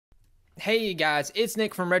Hey guys, it's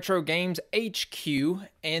Nick from RetroGames HQ,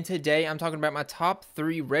 and today I'm talking about my top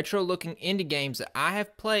 3 retro-looking indie games that I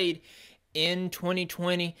have played in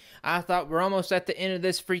 2020. I thought we're almost at the end of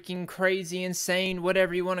this freaking crazy, insane,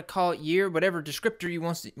 whatever you want to call it year, whatever descriptor you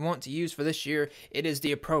want to use for this year, it is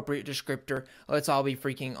the appropriate descriptor. Let's all be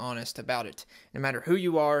freaking honest about it. No matter who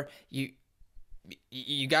you are,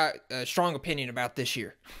 you got a strong opinion about this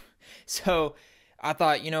year. So I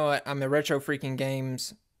thought, you know what, I'm a Retro Freaking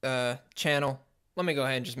Games channel. Let me go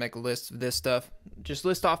ahead and just make a list of this stuff. Just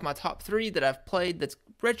list off my top 3 that I've played that's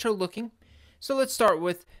retro looking. So let's start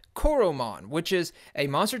with Coromon, which is a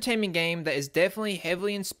monster taming game that is definitely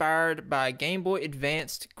heavily inspired by Game Boy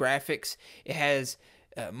Advanced graphics. It has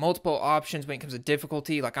multiple options when it comes to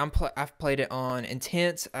difficulty. Like I've played it on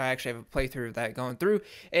intense. I actually have a playthrough of that going through,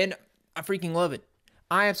 and I freaking love it.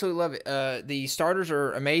 I absolutely love it. The starters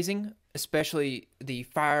are amazing, especially the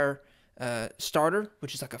fire starter,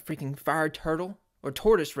 which is like a freaking fire turtle, or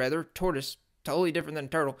tortoise rather. Tortoise, totally different than a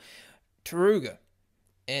turtle. Taruga.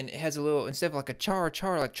 And it has a little, instead of like a char,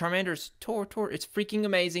 like Charmander's tor. It's freaking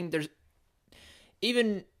amazing. There's,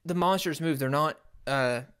 even the monsters move. They're not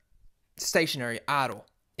stationary, idle.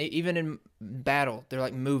 Even in battle, they're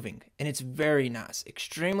like moving. And it's very nice.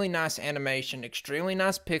 Extremely nice animation, extremely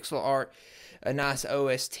nice pixel art, a nice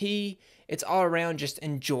OST. It's all around just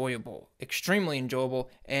enjoyable, extremely enjoyable.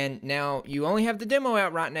 And now you only have the demo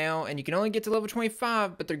out right now, and you can only get to level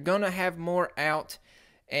 25, but they're gonna have more out,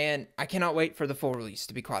 and I cannot wait for the full release,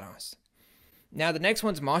 to be quite honest. Now the next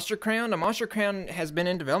one's Monster Crown. Now Monster Crown has been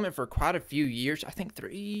in development for quite a few years, I think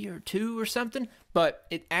 3 or 2 or something, but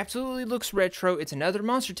it absolutely looks retro. It's another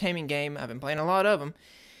monster taming game. I've been playing a lot of them,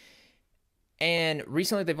 and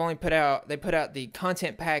recently they put out the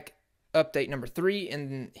content pack update number 3,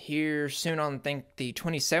 and here soon on, I think the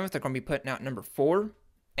 27th, they're going to be putting out number 4.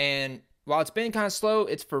 And while it's been kind of slow,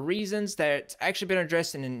 it's for reasons that's actually been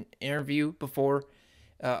addressed in an interview before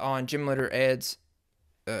on Jim Litter Ed's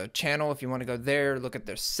channel. If you want to go there, look at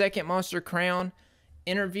their second Monster Crown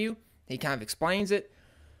interview. He kind of explains it,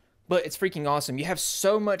 but it's freaking awesome. You have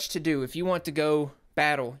so much to do. If you want to go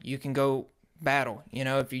battle, you can go battle. You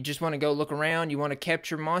know, if you just want to go look around, you want to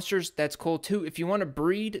capture monsters, that's cool too. If you want to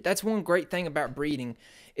breed, that's one great thing about breeding,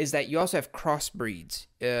 is that you also have crossbreeds.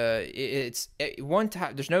 It's one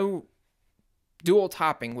type. There's no dual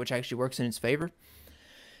topping, which actually works in its favor,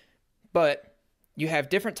 but you have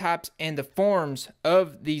different types, and the forms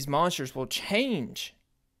of these monsters will change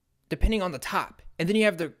depending on the type. And then you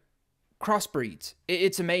have the crossbreeds.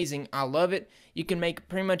 It's amazing. I love it. You can make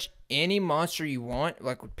pretty much any monster you want.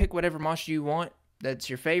 Like, pick whatever monster you want that's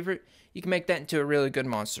your favorite. You can make that into a really good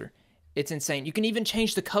monster. It's insane. You can even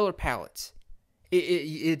change the color palettes.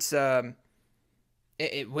 With the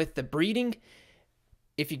breeding,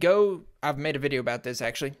 if you go, I've made a video about this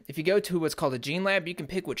actually. If you go to what's called a gene lab, you can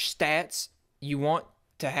pick which stats you want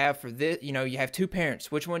to have for this. You know, you have 2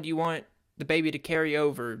 parents. Which one do you want the baby to carry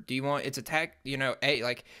over? Do you want its attack,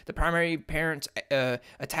 like the primary parent's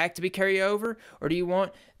attack to be carried over, or do you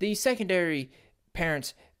want the secondary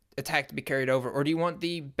parent's attack to be carried over, or do you want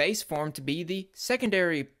the base form to be the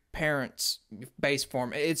secondary parent's base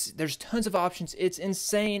form? There's tons of options. It's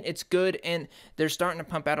insane. It's good, and they're starting to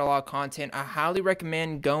pump out a lot of content. I highly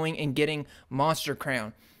recommend going and getting Monster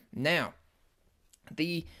Crown. Now,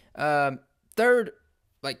 the third,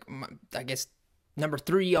 I guess number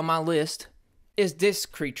 3 on my list is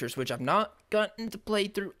Disc Creatures, which I've not gotten to play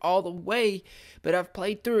through all the way, but I've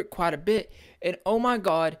played through it quite a bit, and oh my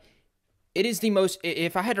god, it is the most,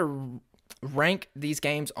 if I had to rank these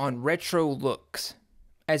games on retro looks,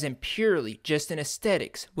 as in purely just in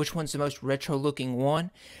aesthetics, which one's the most retro looking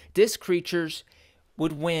one, Disc Creatures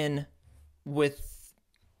would win with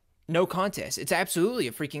no contest. It's absolutely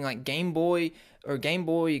a freaking like Game Boy or Game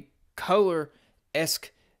Boy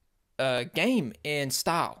Color-esque game in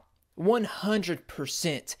style.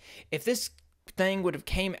 100%. If this thing would have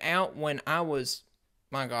came out when I was,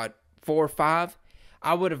 my god, 4 or 5,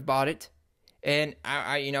 I would have bought it, and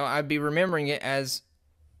I'd be remembering it as,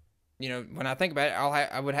 when I think about it,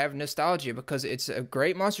 I would have nostalgia, because it's a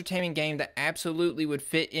great monster taming game that absolutely would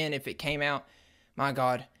fit in if it came out, my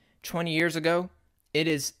god, 20 years ago. It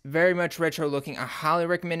is very much retro looking. I highly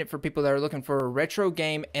recommend it for people that are looking for a retro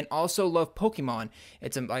game and also love Pokemon.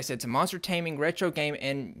 Like I said, it's a monster taming retro game,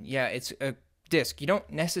 and yeah, it's a disc. You don't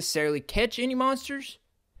necessarily catch any monsters,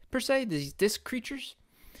 per se, these disc creatures.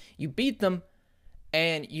 You beat them,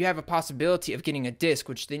 and you have a possibility of getting a disc,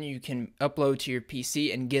 which then you can upload to your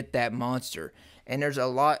PC and get that monster. And there's a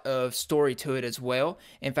lot of story to it as well.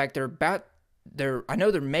 In fact, I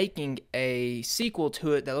know they're making a sequel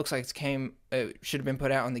to it that looks like it should have been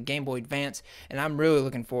put out on the Game Boy Advance, and I'm really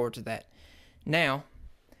looking forward to that. Now,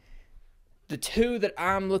 the two that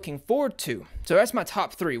I'm looking forward to. So that's my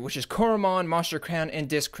top 3, which is Coromon, Monster Crown, and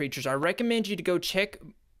Disc Creatures. I recommend you to go check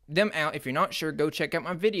them out. If you're not sure, go check out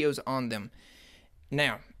my videos on them.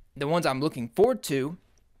 Now, the ones I'm looking forward to,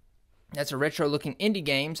 that's a retro-looking indie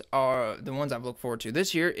games, are the ones I've looked forward to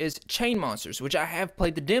this year, is Chainmonsters, which I have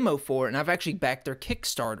played the demo for, and I've actually backed their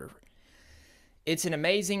Kickstarter. It's an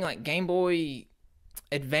amazing, like, Game Boy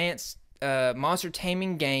Advance monster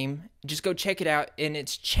taming game. Just go check it out. And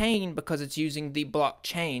it's chain because it's using the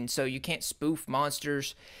blockchain, so you can't spoof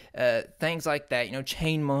monsters, things like that, you know,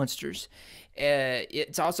 Chainmonsters.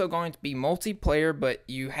 It's also going to be multiplayer, but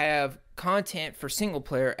you have content for single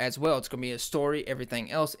player as well. It's going to be a story,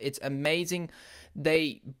 everything else. It's amazing.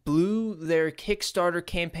 They blew their Kickstarter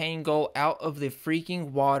campaign goal out of the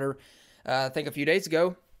freaking water. I think a few days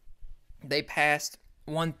ago, they passed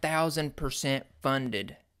 1,000%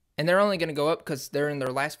 funded. And they're only going to go up because they're in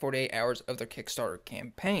their last 48 hours of their Kickstarter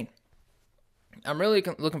campaign. I'm really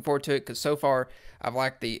looking forward to it because so far I've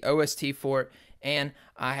liked the OST for it, and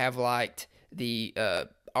I have liked the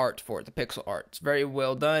art for it, the pixel art. It's very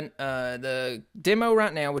well done. The demo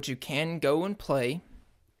right now, which you can go and play,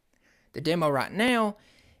 the demo right now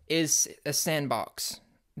is a sandbox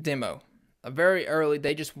demo. Very early,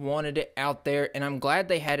 they just wanted it out there, and I'm glad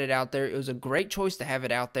they had it out there. It was a great choice to have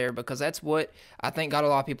it out there because that's what I think got a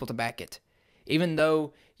lot of people to back it. Even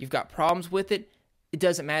though you've got problems with it, it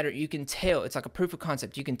doesn't matter. You can tell. It's like a proof of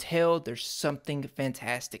concept. You can tell there's something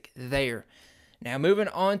fantastic there. Now, moving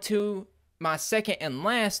on to my second and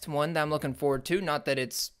last one that I'm looking forward to. Not that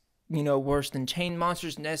it's, you know, worse than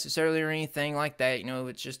Chainmonsters necessarily or anything like that. You know,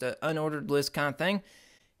 it's just an unordered list kind of thing.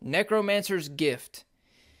 Necromancer's Gift.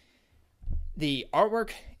 The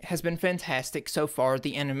artwork has been fantastic so far.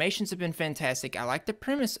 The animations have been fantastic. I like the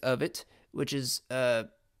premise of it, which is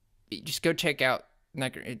just go check out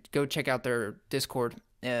their Discord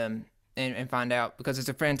and find out, because it's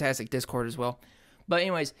a fantastic Discord as well. But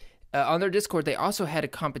anyways, on their Discord, they also had a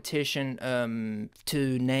competition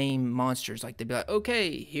to name monsters. Like, they'd be like,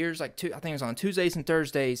 okay, here's like I think it was on Tuesdays and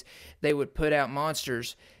Thursdays, they would put out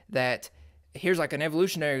monsters that, here's like an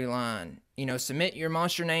evolutionary line, you know, submit your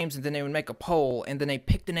monster names, and then they would make a poll, and then they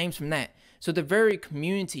pick the names from that. So they're very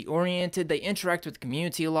community oriented. They interact with the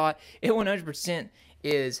community a lot. It 100%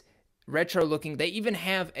 is retro looking. They even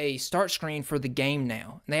have a start screen for the game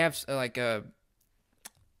now. And they have like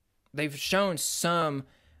they've shown some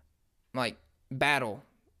like battle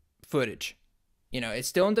footage. You know, it's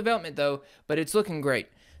still in development though, but it's looking great.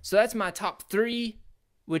 So that's my top 3,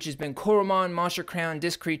 which has been Coromon, Monster Crown,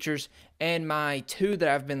 Disc Creatures, and my 2 that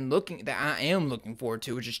I am looking forward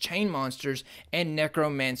to, which is Chainmonsters and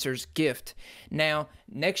Necromancer's Gift. Now,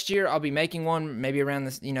 next year I'll be making one, maybe around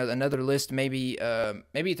this, you know, another list, maybe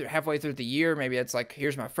halfway through the year. Maybe it's like,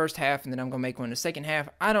 here's my first half, and then I'm gonna make one the second half.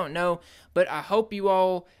 I don't know, but I hope you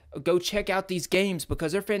all go check out these games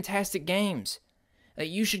because they're fantastic games.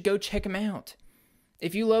 You should go check them out.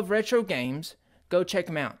 If you love retro games, go check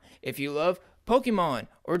them out. If you love Pokemon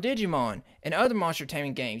or Digimon and other monster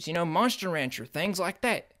taming games, you know, Monster Rancher, things like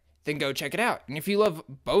that, then go check it out. And if you love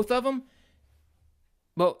both of them,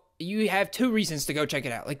 well, you have 2 reasons to go check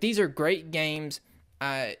it out. Like, these are great games.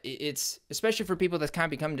 It's especially for people that's kind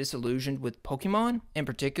of become disillusioned with Pokemon in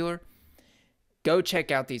particular. Go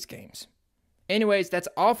check out these games. Anyways, that's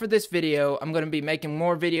all for this video. I'm going to be making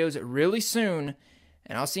more videos really soon,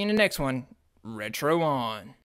 and I'll see you in the next one. Retro on.